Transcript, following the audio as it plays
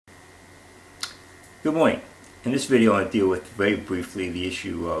Good morning. In this video I want to deal with very briefly the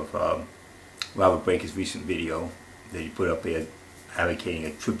issue of Robert Breaker's recent video that he put up there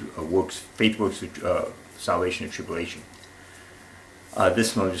advocating faith works for salvation and tribulation.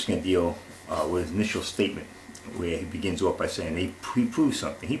 This one I'm just going to deal with his initial statement where he begins off by saying he proved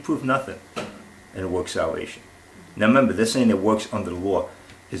something. He proved nothing and it works salvation. Now remember, they're saying it works under the law.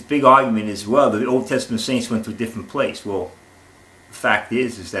 His big argument is, well, the Old Testament saints went to a different place. Well, the fact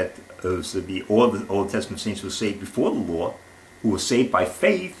is that all the Old Testament saints were saved before the law, who were saved by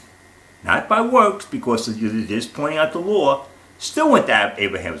faith, not by works, because they're just pointing out the law, still went to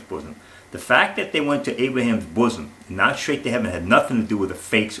Abraham's bosom. The fact that they went to Abraham's bosom, and not straight to heaven, had nothing to do with a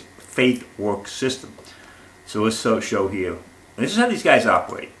faith work system. So let's show here. And this is how these guys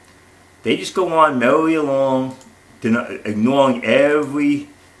operate. They just go on merrily along, ignoring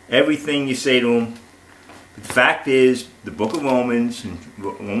everything you say to them. But the fact is, the book of Romans, in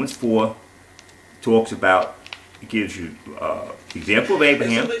Romans 4, talks about, it gives you the example of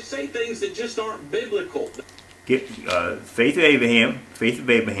Abraham. So they say things that just aren't biblical. Faith of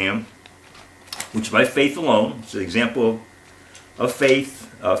Abraham, which is by faith alone. It's an example of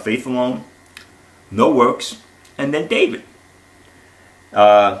faith, faith alone, no works. And then David.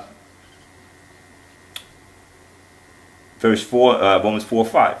 Verse 4, Romans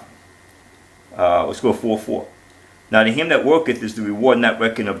 4:5. Let's go 4:4. Now to him that worketh is the reward not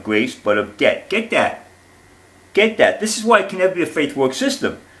reckoned of grace, but of debt. Get that. Get that. This is why it can never be a faith work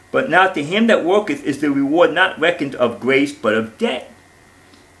system. But now to him that worketh is the reward not reckoned of grace, but of debt.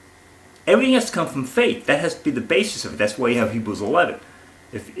 Everything has to come from faith. That has to be the basis of it. That's why you have Hebrews 11.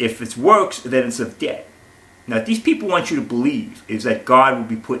 If it's works, then it's of debt. Now what these people want you to believe is that God will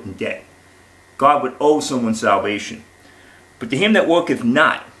be put in debt. God would owe someone salvation. But to him that worketh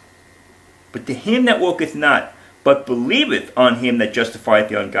not, but believeth on him that justifieth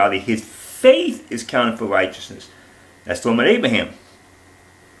the ungodly, his faith is counted for righteousness. That's talking about Abraham.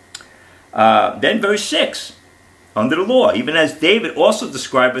 Then verse 6, under the law, even as David also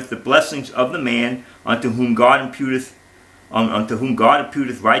describeth the blessings of the man unto whom God imputeth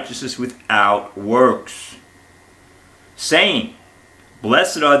righteousness without works, saying,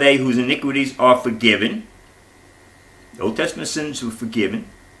 blessed are they whose iniquities are forgiven. The Old Testament sins were forgiven,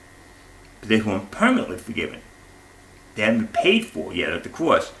 but they weren't permanently forgiven. They haven't been paid for yet at the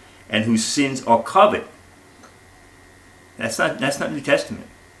cross, and whose sins are covered. That's not New Testament,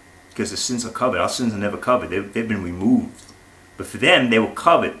 because the sins are covered. Our sins are never covered. They've been removed. But for them, they were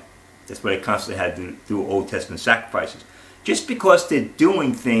covered. That's why they constantly had to do Old Testament sacrifices. Just because they're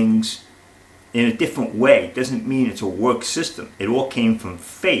doing things in a different way doesn't mean it's a work system. It all came from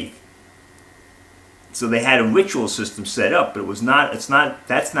faith. So they had a ritual system set up, but that's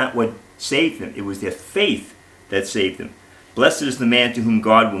not what saved them. It was their faith that saved them. Blessed is the man to whom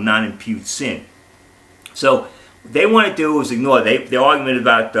God will not impute sin. So what they want to do is ignore their argument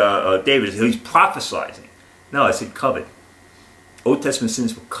about David is he's prophesizing. No, I said covered. Old Testament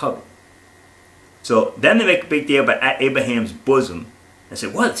sins were covered. So then they make a big deal about Abraham's bosom and say,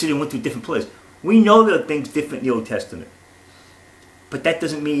 what? So they went to a different place. We know there are things different in the Old Testament. But that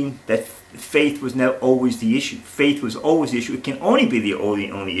doesn't mean that faith was never always the issue. Faith was always the issue. It can only be the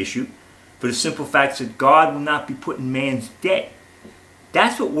only issue for the simple fact that God will not be put in man's debt.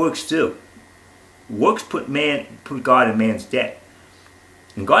 That's what works do. Works put God in man's debt.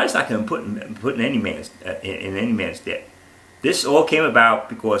 And God is not going to put in any man's debt. This all came about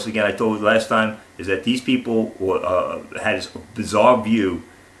because, again, I told you last time, is that these people had this bizarre view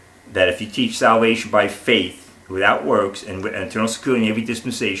that if you teach salvation by faith, without works, and eternal security in every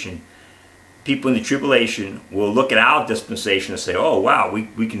dispensation, people in the tribulation will look at our dispensation and say, "Oh wow,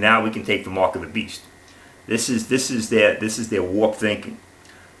 we can take the mark of the beast." This is their warped thinking.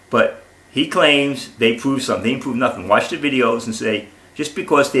 But he claims they prove something. They prove nothing. Watch the videos and say, just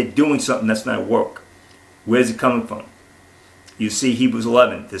because they're doing something, that's not work. Where's it coming from? You see Hebrews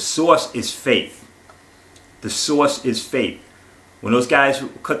 11. The source is faith. The source is faith. When those guys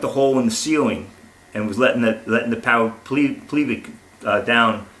cut the hole in the ceiling and was letting the power pleve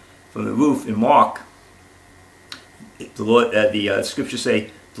down from the roof in Mark, the Lord, the scriptures say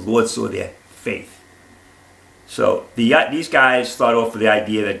the Lord saw their faith. So these guys start off with the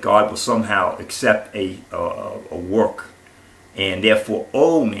idea that God will somehow accept a work and therefore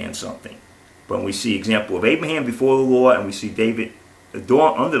owe man something. But we see example of Abraham before the law, and we see David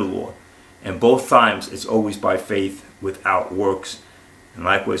under the law, and both times it's always by faith without works. And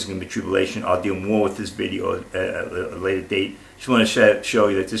likewise, it's going to be tribulation. I'll deal more with this video at a later date. Just want to show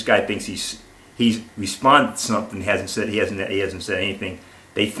you that this guy thinks he's responded to something. He hasn't said anything.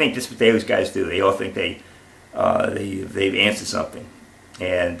 They think this is what those guys do. They all think they've answered something.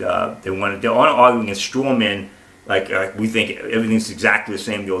 and they're arguing against straw men, like we think everything's exactly the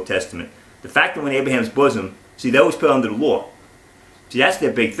same in the Old Testament. The fact that when Abraham's bosom, see, they always put under the law. See, that's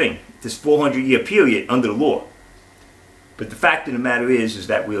their big thing. This 400-year period under the law. But the fact of the matter is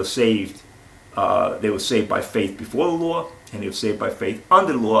that we are saved. They were saved by faith before the law, and they were saved by faith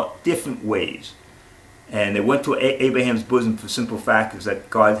under the law, different ways. And they went to Abraham's bosom for the simple fact is that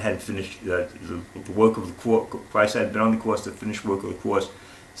God had finished the work of the cross. Christ had been on the cross, the finished work of the cross.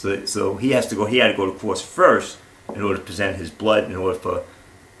 So he had to go to the cross first in order to present his blood, in order to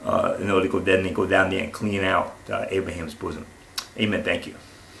go down there and clean out Abraham's bosom. Amen. Thank you.